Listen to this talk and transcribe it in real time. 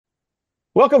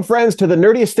Welcome, friends, to the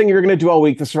nerdiest thing you're going to do all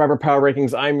week, the Survivor Power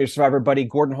Rankings. I'm your Survivor buddy,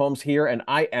 Gordon Holmes here, and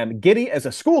I am giddy as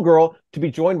a schoolgirl to be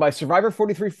joined by Survivor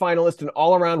 43 finalist and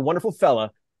all-around wonderful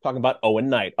fella talking about Owen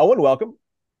Knight. Owen, welcome.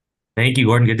 Thank you,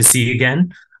 Gordon. Good to see you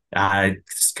again. Uh,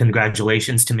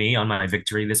 Congratulations to me on my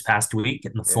victory this past week,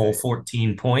 getting the full Yeah,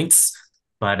 14 points,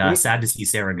 but we need, sad to see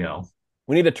Sarah go.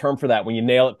 we need a term for that when you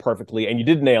nail it perfectly, and you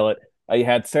did nail it. You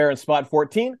had Sarah in spot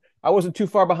 14. I wasn't too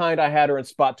far behind. I had her in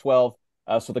spot 12.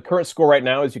 So the current score right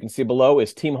now, as you can see below,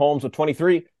 is Team Holmes with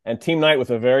 23 and Team Knight with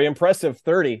a very impressive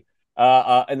 30.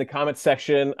 In the comments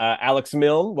section, Alex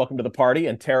Milne, welcome to the party,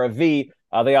 and Tara V,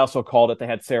 they also called it. They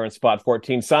had Sarah in spot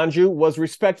 14. Sanju was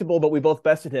respectable, but we both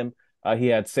bested him. He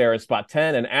had Sarah in spot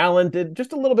 10, and Alan did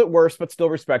just a little bit worse, but still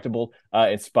respectable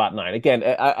in spot 9. Again,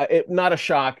 not a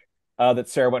shock that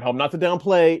Sarah went home. Not to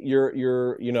downplay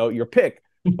your pick,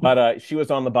 but she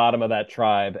was on the bottom of that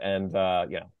tribe, and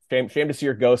shame to see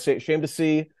her go. Shame to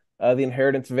see the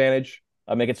inheritance advantage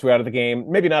make its way out of the game.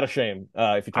 Maybe not a shame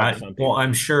if you talk to some Well, people.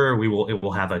 I'm sure it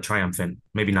will have a triumphant,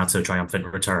 maybe not so triumphant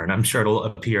return. I'm sure it'll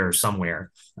appear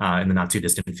somewhere in the not too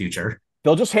distant future.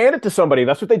 They'll just hand it to somebody.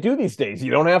 That's what they do these days.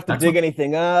 You don't have to That's dig what,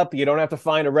 anything up. You don't have to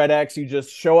find a red X. You just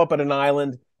show up at an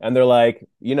island, and they're like,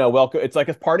 welcome. It's like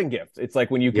a parting gift. It's like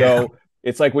when you yeah. go.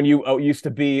 It's like when you used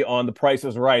to be on The Price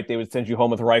is Right. They would send you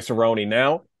home with rice-a-roni.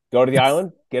 Now go to the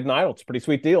island, get an idol. It's a pretty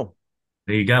sweet deal.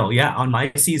 There you go. Yeah, on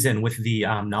my season with the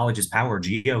Knowledge is Power,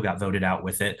 Geo got voted out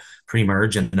with it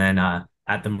pre-merge, and then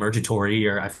at the mergatory,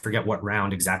 or I forget what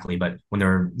round exactly, but when there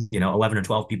were 11 or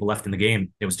 12 people left in the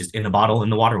game, it was just in a bottle in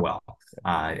the water well.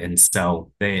 And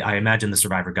so I imagine the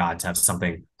Survivor gods have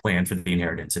something planned for the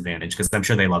inheritance advantage because I'm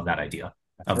sure they love that idea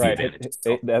That's of the right. advantage.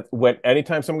 So That when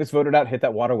anytime someone gets voted out, hit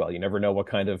that water well. You never know what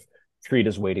kind of treat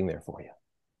is waiting there for you.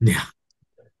 yeah,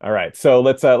 All right, so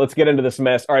let's get into this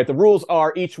mess. All right, the rules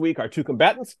are each week our two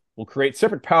combatants will create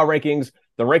separate power rankings.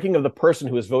 The ranking of the person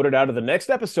who is voted out of the next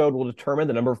episode will determine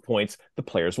the number of points the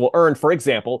players will earn. For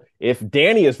example, if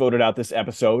Danny is voted out this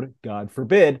episode, God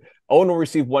forbid, Owen will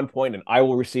receive 1 point and I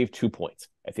will receive 2 points.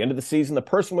 At the end of the season, the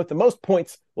person with the most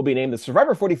points will be named the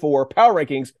Survivor 44 Power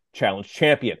Rankings Challenge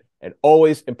Champion. And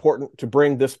always important to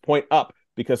bring this point up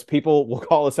because people will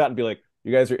call us out and be like,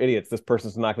 you guys are idiots. This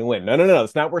person's not going to win. No.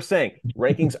 That's not what we're saying.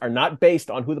 Rankings are not based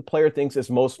on who the player thinks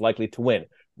is most likely to win.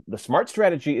 The smart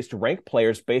strategy is to rank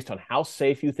players based on how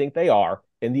safe you think they are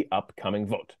in the upcoming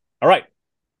vote. All right.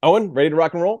 Owen, ready to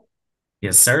rock and roll?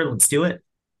 yes, sir. Let's do it.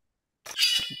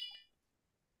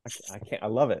 I can't. I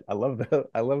love it. I love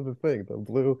the thing, the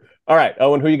blue. All right.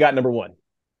 Owen, who you got number one?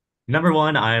 Number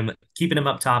one, I'm keeping him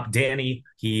up top. Danny,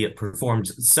 he performed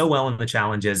so well in the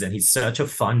challenges, and he's such a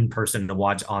fun person to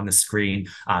watch on the screen.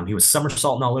 He was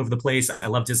somersaulting all over the place. I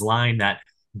loved his line that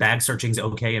bag searching's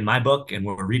okay in my book, and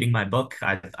we're reading my book.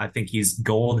 I think he's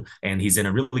gold, and he's in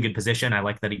a really good position. I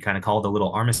like that he kind of called a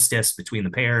little armistice between the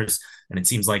pairs, and it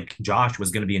seems like Josh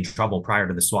was going to be in trouble prior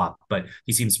to the swap, but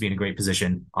he seems to be in a great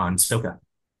position on Soka.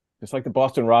 Just like the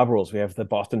Boston Rob rules, we have the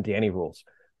Boston Danny rules.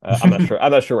 I'm not sure.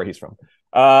 I'm not sure where he's from.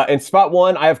 In spot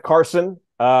one, I have Carson,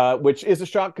 which is a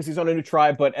shock because he's on a new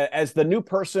tribe. But as the new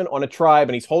person on a tribe,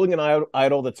 and he's holding an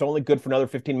idol that's only good for another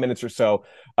 15 minutes or so,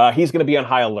 he's going to be on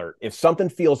high alert. If something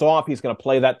feels off, he's going to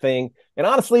play that thing. And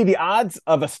honestly, the odds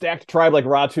of a stacked tribe like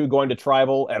Ratu going to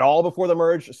tribal at all before the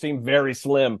merge seem very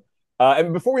slim.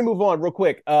 And before we move on, real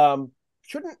quick,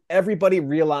 shouldn't everybody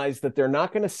realize that they're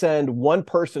not going to send one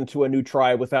person to a new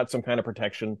tribe without some kind of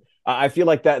protection? I feel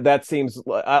like that seems.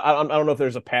 I don't know if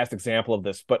there's a past example of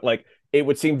this, but like it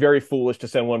would seem very foolish to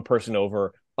send one person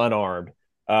over unarmed.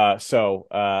 I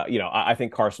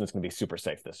think Carson is going to be super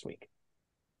safe this week.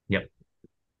 Yep.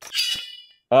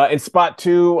 In spot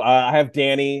two, I have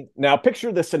Danny. Now,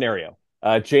 picture this scenario.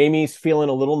 Jamie's feeling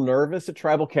a little nervous at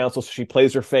tribal council, so she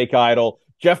plays her fake idol.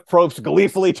 Jeff Probst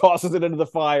gleefully tosses it into the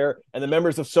fire, and the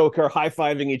members of Soka are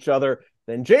high-fiving each other.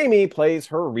 Then Jamie plays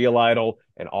her real idol,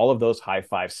 and all of those high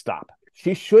fives stop.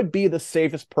 She should be the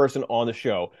safest person on the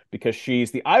show because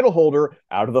she's the idol holder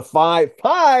out of the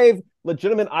five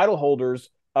legitimate idol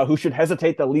holders who should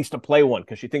hesitate the least to play one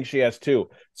because she thinks she has two.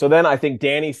 So then I think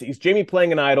Danny sees Jamie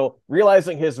playing an idol,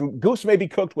 realizing his goose may be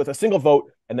cooked with a single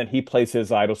vote, and then he plays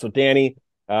his idol. So Danny,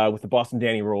 with the Boston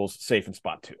Danny rules, safe in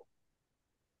spot two.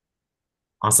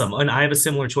 Awesome. And I have a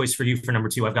similar choice for you for number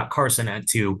two. I've got Carson at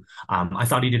two. I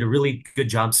thought he did a really good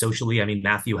job socially. I mean,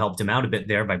 Matthew helped him out a bit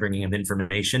there by bringing him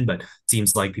information, but it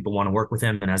seems like people want to work with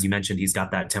him. And as you mentioned, he's got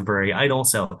that temporary idol,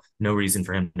 so no reason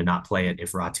for him to not play it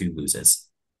if Ratu loses.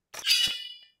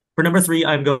 For number three,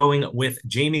 I'm going with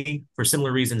Jamie for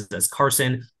similar reasons as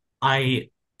Carson. I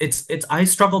it's I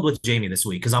struggled with Jamie this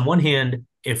week because on one hand,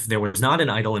 if there was not an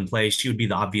idol in play, she would be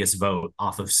the obvious vote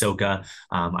off of Soka.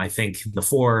 I think the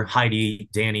four, Heidi,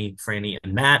 Danny, Franny,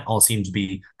 and Matt, all seem to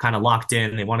be kind of locked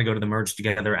in. They want to go to the merge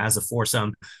together as a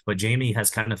foursome, but Jamie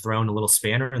has kind of thrown a little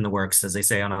spanner in the works, as they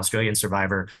say on Australian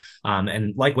Survivor.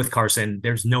 And like with Carson,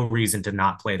 there's no reason to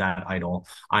not play that idol.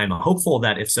 I'm hopeful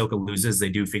that if Soka loses, they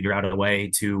do figure out a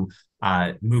way to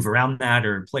move around that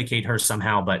or placate her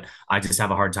somehow, but I just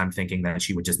have a hard time thinking that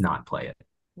she would just not play it.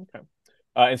 Okay.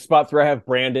 In spot three, I have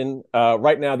Brandon.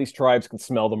 Right now, these tribes can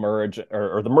smell the merge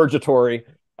or the mergatory.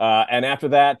 And after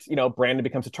that, Brandon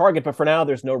becomes a target. But for now,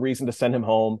 there's no reason to send him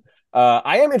home.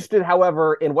 I am interested,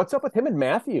 however, in what's up with him and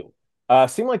Matthew.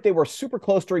 Seemed like they were super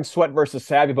close during Sweat versus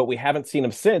Savvy, but we haven't seen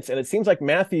him since. And it seems like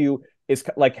Matthew is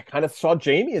like kind of saw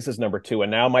Jamie as his number two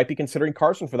and now might be considering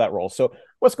Carson for that role. So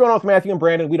what's going on with Matthew and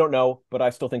Brandon? We don't know, but I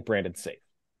still think Brandon's safe.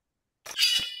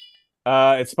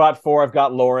 At spot four, I've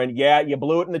got Lauren. Yeah, you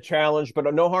blew it in the challenge,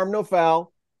 but no harm, no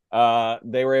foul.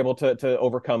 They were able to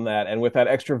overcome that. And with that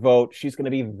extra vote, she's going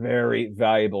to be very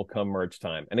valuable come merge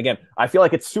time. And again, I feel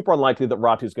like it's super unlikely that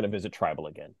Ratu's going to visit Tribal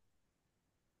again.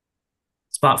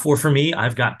 Spot four for me,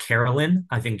 I've got Carolyn.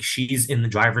 I think she's in the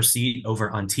driver's seat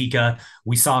over Antika.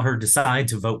 We saw her decide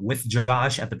to vote with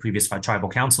Josh at the previous tribal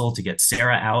council to get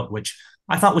Sarah out, which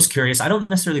I thought was curious. I don't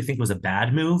necessarily think it was a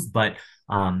bad move, but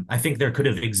I think there could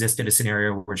have existed a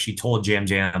scenario where she told Jam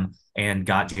Jam and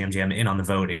got Jam Jam in on the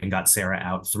vote and got Sarah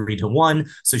out 3-1.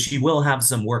 So she will have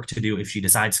some work to do if she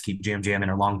decides to keep Jam Jam in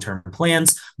her long-term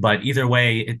plans. But either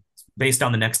way, based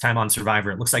on the next time on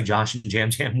Survivor, it looks like Josh and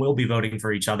Jam Jam will be voting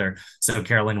for each other. So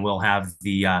Carolyn will have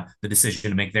the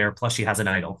decision to make there. Plus, she has an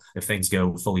idol if things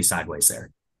go fully sideways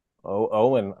there. Oh,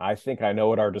 Owen, I think I know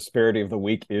what our disparity of the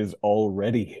week is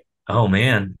already. Oh,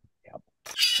 man. Yep.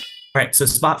 All right, so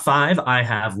spot five, I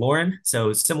have Lauren.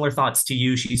 So similar thoughts to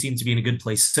you. She seems to be in a good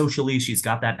place socially. She's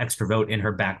got that extra vote in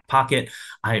her back pocket.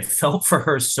 I felt for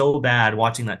her so bad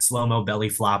watching that slow-mo belly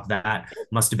flop. That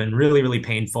must have been really, really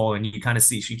painful. And you kind of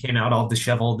see she came out all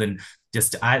disheveled and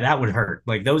just that would hurt.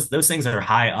 Like those things that are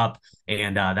high up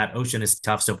and that ocean is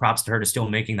tough. So props to her to still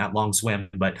making that long swim.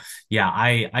 But yeah,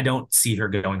 I don't see her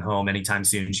going home anytime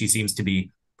soon. She seems to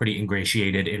be pretty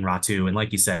ingratiated in Ratu. And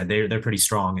like you said, they're pretty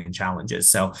strong in challenges.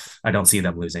 So I don't see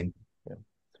them losing.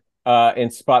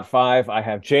 In spot five, I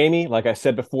have Jamie. Like I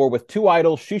said before, with two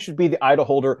idols, she should be the idol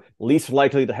holder, least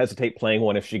likely to hesitate playing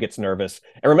one if she gets nervous.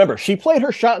 And remember, she played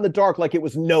her shot in the dark like it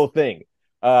was no thing.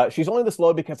 She's only this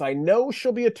low because I know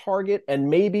she'll be a target, and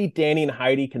maybe Danny and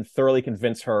Heidi can thoroughly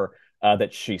convince her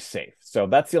that she's safe. So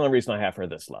that's the only reason I have her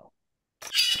this low.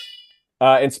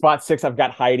 In spot six, I've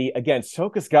got Heidi. Again,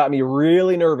 Soka's got me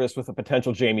really nervous with a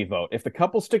potential Jamie vote. If the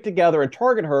couple stick together and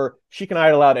target her, she can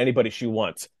idol out anybody she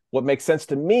wants. What makes sense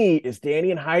to me is Danny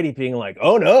and Heidi being like,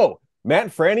 oh no, Matt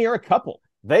and Franny are a couple.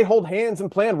 They hold hands and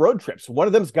plan road trips. One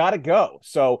of them's got to go.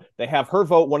 So they have her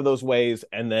vote one of those ways,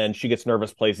 and then she gets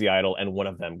nervous, plays the idol, and one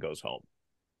of them goes home.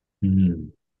 Mm-hmm.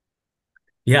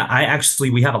 Yeah,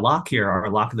 we have a lock here, our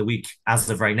lock of the week. As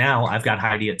of right now, I've got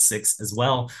Heidi at 6 as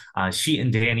well. She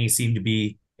and Danny seem to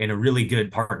be in a really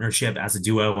good partnership as a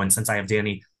duo. And since I have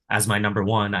Danny as my number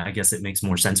one, I guess it makes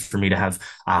more sense for me to have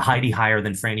Heidi higher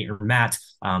than Franny or Matt.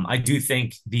 I do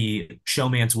think the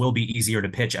showmance will be easier to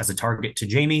pitch as a target to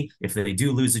Jamie if they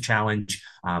do lose a challenge.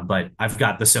 But I've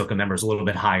got the Soka members a little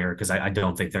bit higher because I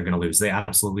don't think they're going to lose. They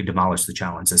absolutely demolished the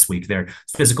challenge this week. They're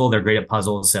physical. They're great at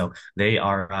puzzles. So they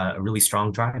are a really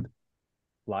strong tribe.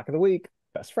 Lock of the week.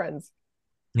 Best friends.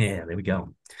 Yeah, there we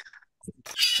go.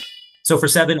 So for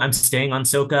 7, I'm staying on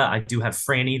Soka. I do have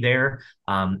Franny there.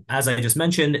 As I just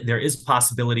mentioned, there is a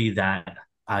possibility that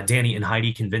Danny and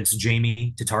Heidi convince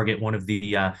Jamie to target one of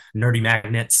the nerdy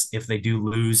magnets if they do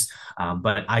lose.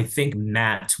 But I think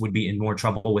Matt would be in more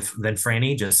trouble than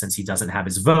Franny, just since he doesn't have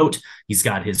his vote. He's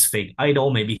got his fake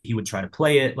idol. Maybe he would try to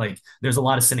play it. Like there's a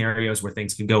lot of scenarios where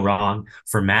things can go wrong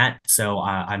for Matt. So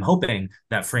I'm hoping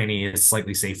that Franny is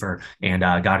slightly safer and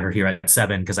got her here at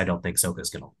 7 because I don't think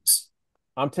Soka's going to lose.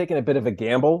 I'm taking a bit of a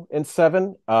gamble in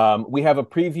 7. We have a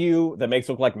preview that makes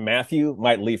it look like Matthew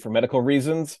might leave for medical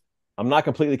reasons. I'm not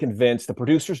completely convinced. The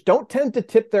producers don't tend to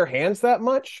tip their hands that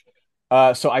much.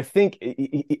 So I think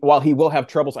while he will have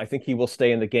troubles, I think he will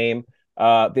stay in the game.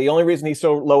 The only reason he's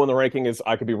so low in the ranking is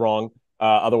I could be wrong.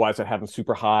 Otherwise, I'd have him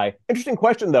super high. Interesting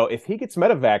question, though. If he gets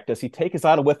medevac, does he take his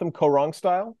idol with him, Ko-Rong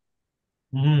style?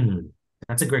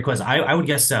 That's a great question. I would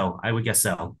guess so.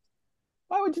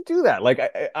 Why would you do that? Like,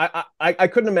 I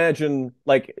couldn't imagine,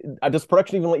 like, does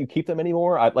production even let you keep them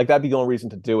anymore? Like, that'd be the only reason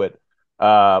to do it.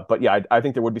 But yeah, I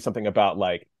think there would be something about,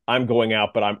 like, I'm going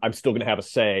out, but I'm still going to have a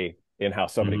say in how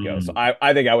somebody goes. So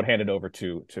I think I would hand it over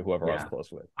to whoever I was Yeah.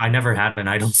 close with. I never had an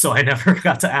idol, so I never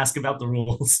got to ask about the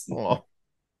rules. Oh.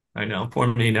 I know. Poor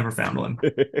me, never found one.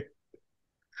 Well,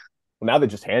 now they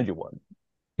just hand you one.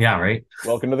 Yeah, right?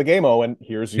 Welcome to the game, Owen.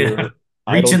 Here's Yeah. your Reach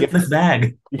idol in gift. the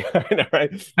bag. Yeah, I know,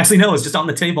 right? Actually, no, it's just on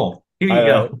the table. Here you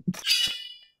go.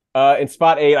 In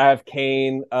spot 8, I have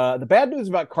Kane. The bad news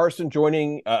about Carson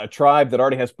joining a tribe that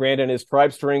already has Brandon, his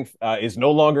tribe strength is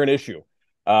no longer an issue.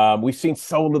 We've seen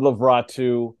so little of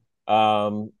Ratu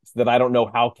that I don't know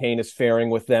how Kane is faring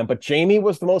with them. But Jamie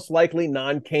was the most likely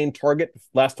non-Kane target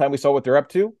last time we saw what they're up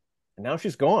to. And now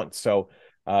she's gone. So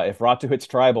if Ratu hits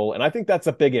tribal, and I think that's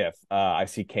a big if, I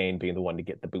see Kane being the one to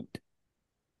get the boot.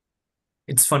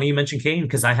 It's funny you mentioned Kane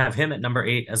because I have him at number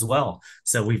 8 as well.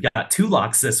 So we've got 2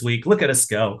 locks this week. Look at us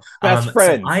go. Best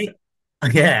friends. I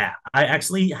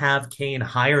actually have Kane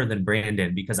higher than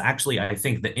Brandon because actually I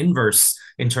think the inverse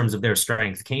in terms of their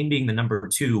strength, Kane being the number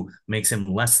 2 makes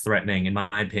him less threatening in my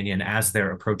opinion as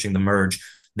they're approaching the merge.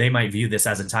 They might view this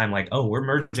as a time like, oh, we're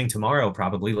merging tomorrow,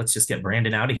 probably. Let's just get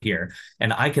Brandon out of here.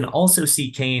 And I can also see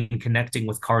Kane connecting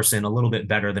with Carson a little bit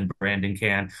better than Brandon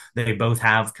can. They both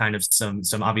have kind of some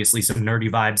obviously some nerdy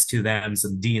vibes to them,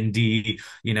 some D&D,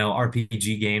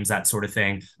 RPG games, that sort of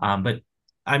thing. But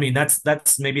I mean,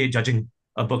 that's maybe judging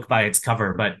a book by its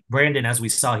cover. But Brandon, as we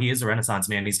saw, he is a Renaissance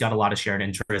man. He's got a lot of shared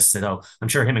interests. So I'm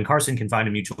sure him and Carson can find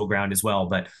a mutual ground as well.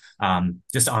 But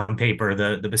just on paper,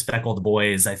 the bespectacled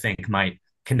boys, I think, might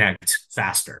connect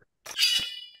faster.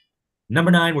 Number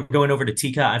 9, we're going over to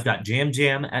Tika. I've got Jam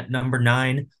Jam at number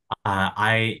 9.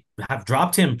 I have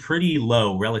dropped him pretty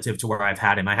low relative to where I've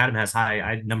had him. I had him as high.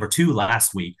 I had number 2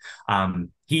 last week.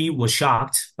 He was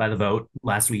shocked by the vote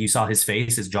last week. You saw his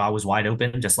face. His jaw was wide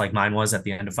open, just like mine was at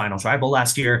the end of Final Tribal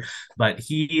last year. But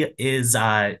he is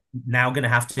now going to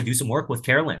have to do some work with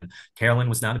Carolyn. Carolyn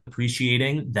was not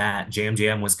appreciating that Jam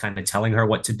Jam was kind of telling her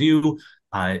what to do,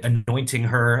 anointing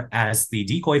her as the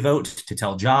decoy vote to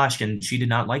tell Josh, and she did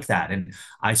not like that. And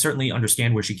I certainly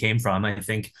understand where she came from. I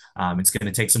think it's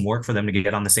going to take some work for them to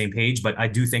get on the same page, but I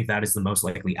do think that is the most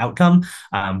likely outcome.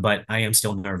 But I am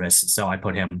still nervous, so I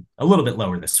put him a little bit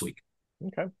lower this week.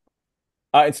 Okay.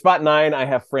 In spot 9, I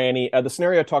have Franny. The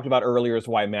scenario I talked about earlier is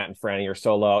why Matt and Franny are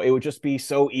so low. It would just be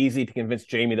so easy to convince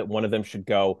Jamie that one of them should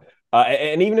go.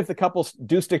 And even if the couples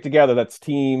do stick together, that's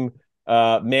team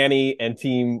Manny and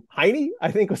team Heine,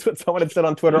 I think was what someone had said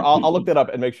on Twitter. I'll look that up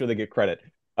and make sure they get credit.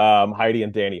 Heidi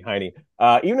and Danny Heine.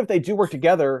 Even if they do work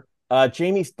together,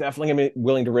 Jamie's definitely going to be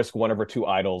willing to risk one of her 2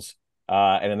 idols.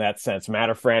 And in that sense, Matt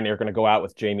or Franny are going to go out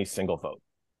with Jamie's single vote.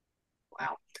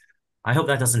 Wow. I hope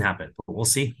that doesn't happen, but we'll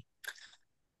see.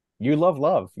 You love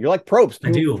love. You're like Probst.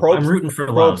 I do. Probst, I'm rooting for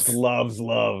Probst love. loves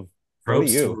love.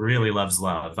 Probst really loves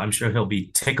love. I'm sure he'll be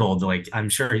tickled. Like, I'm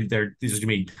sure these are going to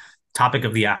be topic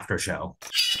of the after show.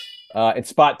 In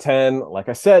spot 10, like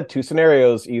I said, 2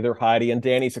 scenarios. Either Heidi and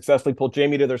Danny successfully pull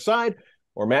Jamie to their side,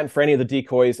 or Matt and Franny are the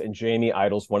decoys and Jamie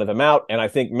idols one of them out. And I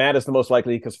think Matt is the most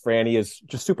likely because Franny is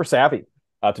just super savvy,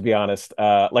 to be honest.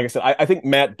 Like I said, I think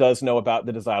Matt does know about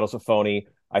the idols of phony.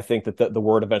 I think that the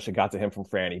word eventually got to him from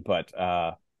Franny, but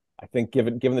I think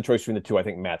given the choice between the 2, I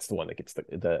think Matt's the one that gets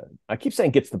the I keep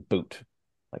saying gets the boot.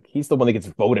 Like, he's the one that gets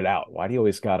voted out. Why do you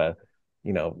always gotta,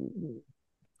 pick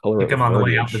him on the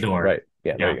way out the door? Right.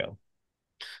 Yeah, there you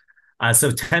go. So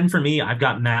 10 for me, I've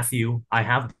got Matthew. I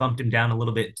have bumped him down a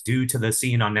little bit due to the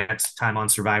scene on Next Time on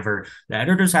Survivor. The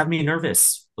editors have me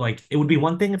nervous. Like, it would be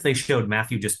one thing if they showed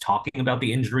Matthew just talking about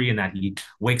the injury and that he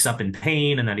wakes up in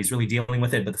pain and that he's really dealing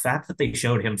with it. But the fact that they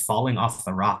showed him falling off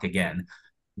the rock again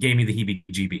gave me the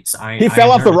heebie-jeebies. He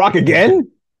fell off the rock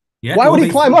again? Yeah. Why would he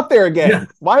climb up there again? Yeah.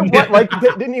 Why? Like,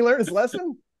 didn't he learn his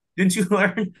lesson? Didn't you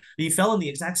learn? He fell in the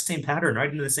exact same pattern, right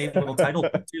into the same little title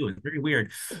too. It's very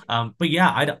weird. But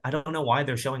yeah, I don't know why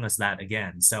they're showing us that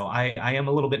again. So I am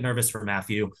a little bit nervous for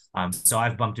Matthew. So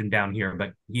I've bumped him down here,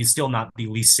 but he's still not the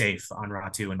least safe on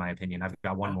Ratu, in my opinion. I've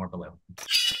got one more below.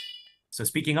 So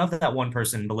speaking of that one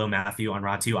person below Matthew on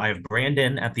Ratu, I have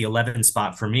Brandon at the 11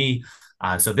 spot for me.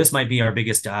 So this might be our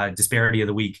biggest disparity of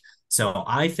the week. So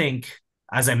I think,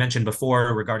 as I mentioned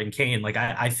before regarding Kane, like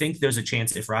I think there's a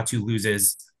chance if Ratu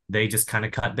loses, they just kind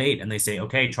of cut bait and they say,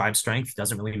 okay, tribe strength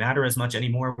doesn't really matter as much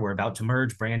anymore. We're about to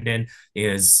merge. Brandon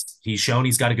he's shown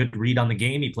he's got a good read on the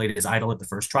game. He played his idol at the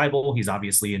first tribal. He's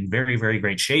obviously in very, very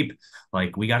great shape.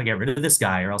 Like, we got to get rid of this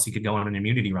guy or else he could go on an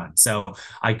immunity run. So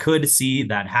I could see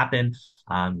that happen.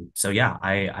 So yeah,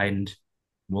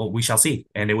 well, we shall see.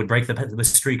 And it would break the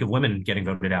streak of women getting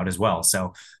voted out as well.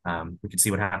 So we can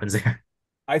see what happens there.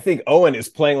 I think Owen is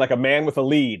playing like a man with a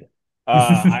lead.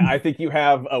 I think you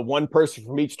have one person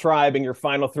from each tribe in your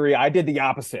final 3. I did the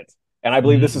opposite. And I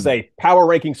believe this is a power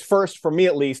rankings first, for me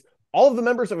at least. All of the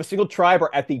members of a single tribe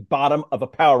are at the bottom of a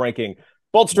power ranking.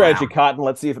 Bold strategy, Wow. Cotton.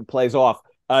 Let's see if it plays off.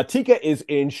 Tika is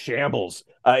in shambles.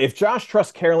 If Josh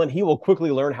trusts Carolyn, he will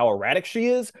quickly learn how erratic she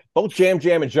is. Both Jam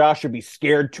Jam and Josh should be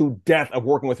scared to death of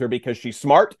working with her because she's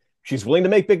smart, she's willing to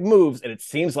make big moves, and it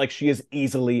seems like she is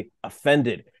easily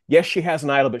offended. Yes, she has an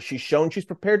idol, but she's shown she's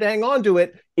prepared to hang on to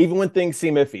it even when things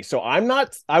seem iffy. So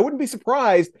I wouldn't be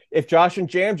surprised if Josh and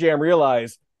Jam Jam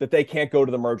realize that they can't go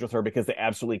to the merge with her because they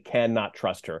absolutely cannot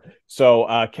trust her.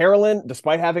 So Carolyn,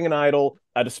 despite having an idol,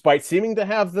 despite seeming to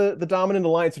have the dominant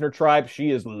alliance in her tribe,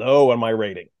 she is low on my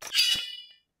rating.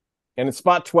 And in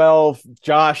spot 12,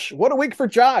 Josh, what a week for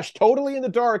Josh. Totally in the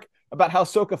dark about how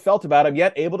Soka felt about him,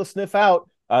 yet able to sniff out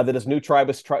that his new tribe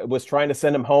was trying to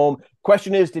send him home.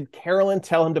 Question is, did Carolyn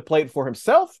tell him to play it for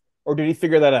himself, or did he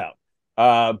figure that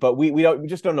out? But we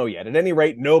just don't know yet. At any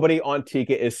rate, nobody on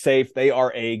Tika is safe. They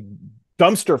are a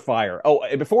dumpster fire. Oh,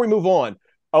 and before we move on,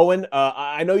 Owen,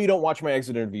 I know you don't watch my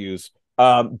exit interviews,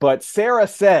 but Sarah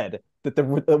said that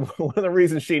one of the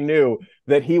reasons she knew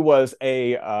that he was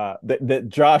that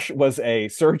Josh was a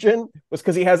surgeon was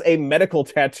because he has a medical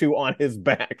tattoo on his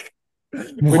back.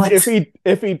 What? Which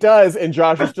if he does, and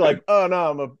Josh is still like, oh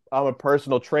no, I'm a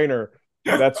personal trainer.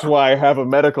 That's why I have a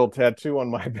medical tattoo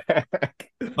on my back.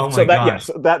 Oh So my that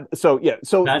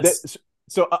gosh.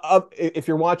 if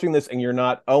you're watching this and you're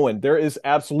not Owen, there is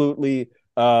absolutely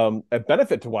a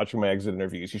benefit to watching my exit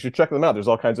interviews. You should check them out. There's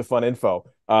all kinds of fun info.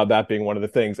 That being one of the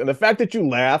things, and the fact that you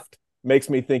laughed makes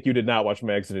me think you did not watch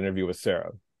my exit interview with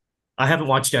Sarah. I haven't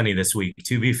watched any this week,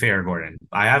 to be fair, Gordon.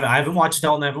 I haven't watched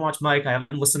Dalton, I haven't watched Mike, I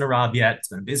haven't listened to Rob yet. It's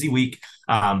been a busy week.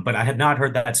 But I had not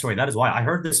heard that story. That is why I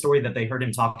heard the story that they heard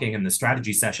him talking in the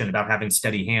strategy session about having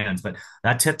steady hands, but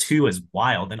that tattoo is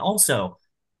wild. And also,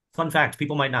 fun fact,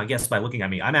 people might not guess by looking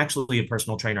at me. I'm actually a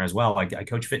personal trainer as well. I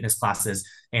coach fitness classes,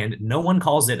 and no one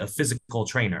calls it a physical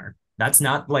trainer. That's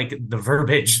not like the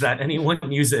verbiage that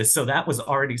anyone uses. So that was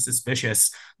already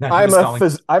suspicious that he was calling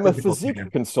I'm a physical physique trainer.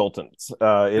 consultant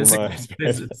in my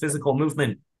Physical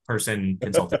movement person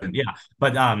consultant. Yeah.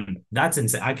 But that's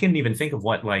insane. I can't even think of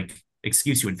what like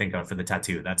excuse you would think of for the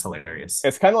tattoo. That's hilarious.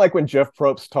 It's kind of like when Jeff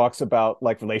Probst talks about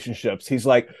like relationships. He's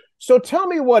like, so tell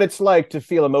me what it's like to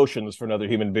feel emotions for another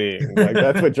human being. Like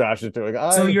that's what Josh is doing.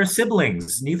 So you're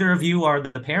siblings. Neither of you are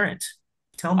the parent.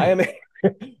 Tell I me. am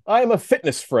I am a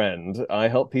fitness friend. I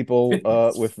help people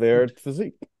with their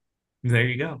physique. There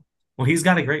you go. Well, he's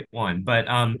got a great one, but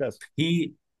Yes.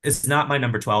 he is not my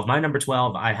number 12. My number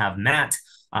 12, I have Matt.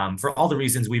 For all the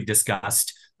reasons we've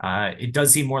discussed, it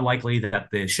does seem more likely that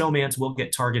the showmance will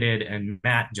get targeted, and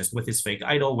Matt, just with his fake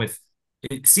idol, with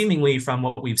seemingly from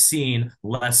what we've seen,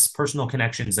 less personal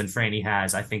connections than Franny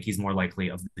has, I think he's more likely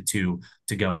of the two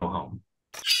to go home.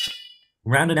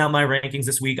 Rounding out my rankings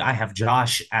this week, I have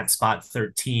Josh at spot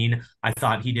 13. I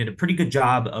thought he did a pretty good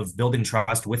job of building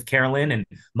trust with Carolyn, and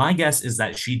my guess is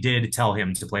that she did tell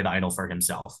him to play the idol for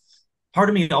himself. Part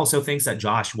of me also thinks that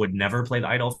Josh would never play the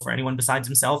idol for anyone besides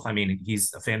himself. I mean,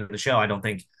 he's a fan of the show. I don't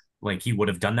think like he would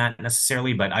have done that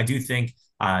necessarily, but I do think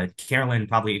Carolyn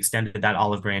probably extended that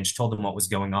olive branch, told him what was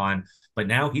going on, but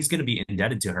now he's going to be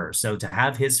indebted to her. So to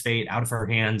have his fate out of her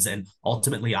hands, and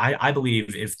ultimately, I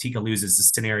believe if Tika loses, the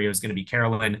scenario is going to be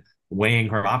Carolyn weighing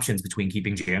her options between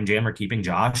keeping Jam Jam or keeping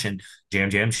Josh. And Jam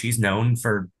Jam, she's known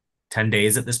for 10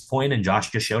 days at this point, and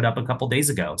Josh just showed up a couple days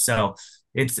ago. So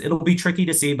it'll be tricky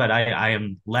to see, but I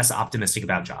am less optimistic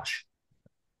about Josh.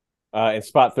 In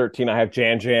spot 13, I have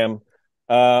Jan Jam.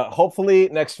 Hopefully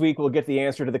next week we'll get the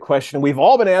answer to the question we've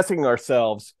all been asking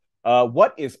ourselves.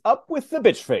 What is up with the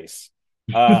bitch face?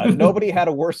 Nobody had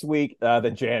a worse week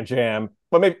than Jam Jam.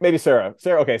 Well, maybe Sarah.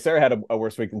 Okay, Sarah had a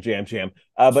worse week than Jam Jam.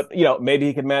 But maybe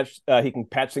he can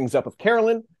patch things up with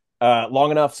Carolyn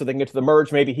long enough so they can get to the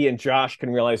merge. Maybe he and Josh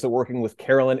can realize that working with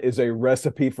Carolyn is a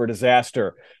recipe for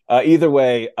disaster. Either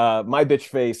way, my bitch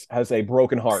face has a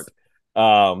broken heart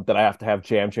that I have to have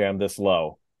Jam Jam this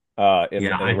low. I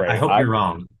hope you're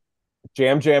wrong.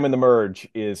 Jam Jam in the merge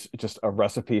is just a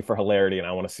recipe for hilarity, and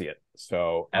I want to see it.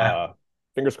 So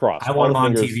fingers crossed. I want him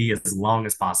on TV as long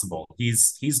as possible.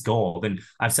 He's gold, and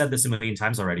I've said this a million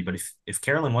times already. But if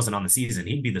Carolyn wasn't on the season,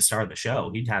 he'd be the star of the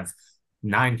show. He'd have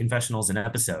 9 confessionals an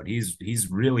episode. He's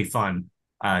really fun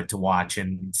to watch,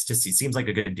 and he seems like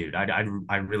a good dude.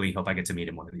 I really hope I get to meet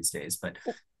him one of these days. But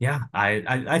yeah,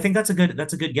 I think that's a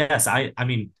good guess. I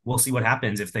mean, we'll see what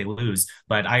happens if they lose,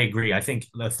 but I agree. I think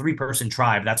the 3-person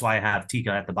tribe. That's why I have Tika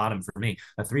at the bottom for me.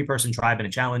 A 3-person tribe in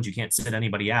a challenge, you can't sit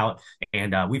anybody out.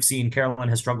 And we've seen Carolyn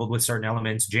has struggled with certain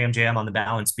elements. Jam Jam on the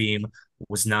balance beam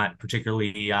was not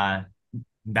particularly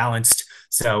balanced,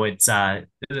 so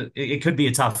it could be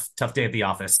a tough day at the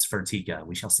office for Tika.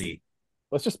 We shall see.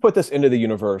 let's just put this into the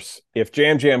universe. If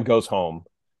Jam Jam goes home,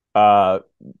 uh,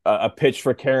 a pitch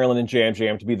for Carolyn and Jam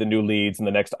Jam to be the new leads in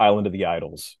the next Island of the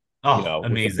Idols. Oh, With the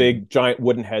amazing. big giant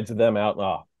wooden heads of them out.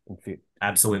 Oh,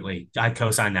 Absolutely. I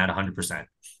co-sign that 100%.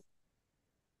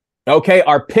 okay,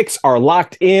 our picks are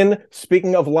locked in.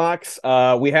 Speaking of locks,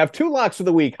 we have two locks for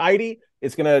the week. Heidi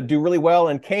is going to do really well,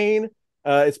 and Kane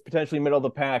is potentially middle of the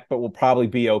pack, but will probably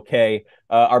be okay.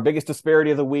 Our biggest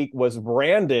disparity of the week was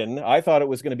Brandon. I thought it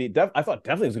was going to be. I thought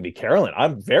definitely it was going to be Carolyn.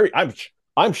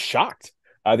 I'm shocked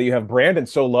that you have Brandon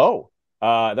so low.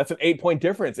 That's an 8 point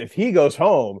difference. If he goes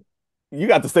home, you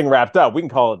got this thing wrapped up. We can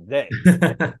call it a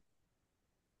day.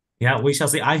 Yeah, we shall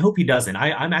see. I hope he doesn't.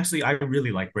 I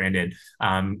really like Brandon.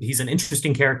 He's an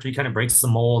interesting character. He kind of breaks the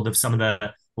mold of some of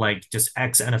the like just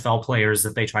ex NFL players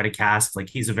that they try to cast. Like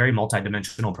he's a very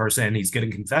multidimensional person. He's good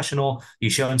in confessional.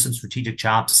 He's shown some strategic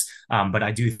chops. But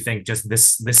I do think just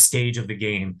this stage of the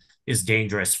game is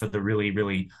dangerous for the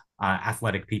really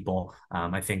athletic people.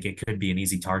 I think it could be an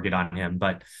easy target on him,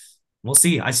 but we'll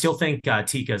see. I still think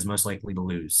Tika is most likely to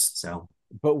lose. So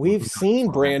But who we've knows seen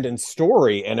what'll happen. Brandon's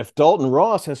story, and if Dalton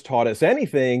Ross has taught us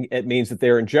anything, it means that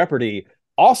they're in jeopardy.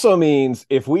 Also means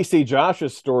if we see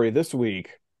Josh's story this week,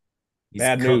 He's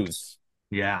bad cooked. news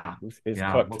Yeah, is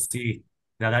yeah. cooked. We'll see.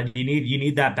 Now that you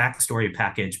need that backstory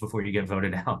package before you get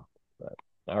voted out.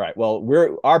 All right.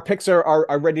 Well, our picks are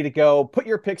ready to go. Put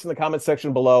your picks in the comment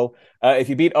section below. If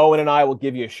you beat Owen and I, we'll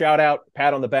give you a shout out,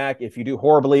 pat on the back. If you do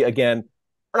horribly, again,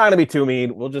 we're not going to be too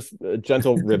mean. We'll just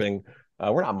gentle ribbing.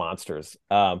 We're not monsters.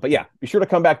 But yeah, be sure to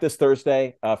come back this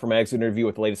Thursday for my exit interview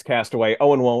with the latest castaway.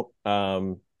 Owen won't,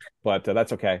 but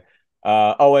that's okay.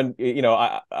 Owen,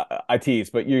 I tease,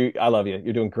 but I love you.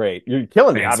 You're doing great. You're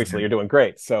killing me. Thanks, Obviously, you're man. doing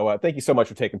great. So thank you so much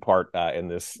for taking part in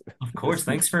this. Of This course.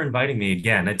 Thanks for inviting me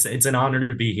again. It's an honor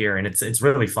to be here, and it's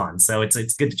really fun. So it's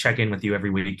good to check in with you every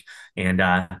week, and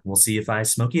we'll see if I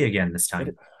smoke you again this it, time.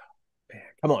 man,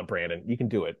 come on, Brandon, you can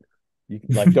do it. You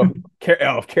can, like don't care.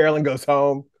 Oh, if Carolyn goes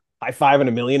home, high five and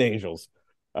a million angels.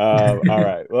 All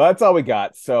right. Well, that's all we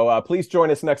got. So please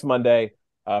join us next Monday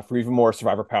for even more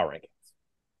Survivor Power Ranking.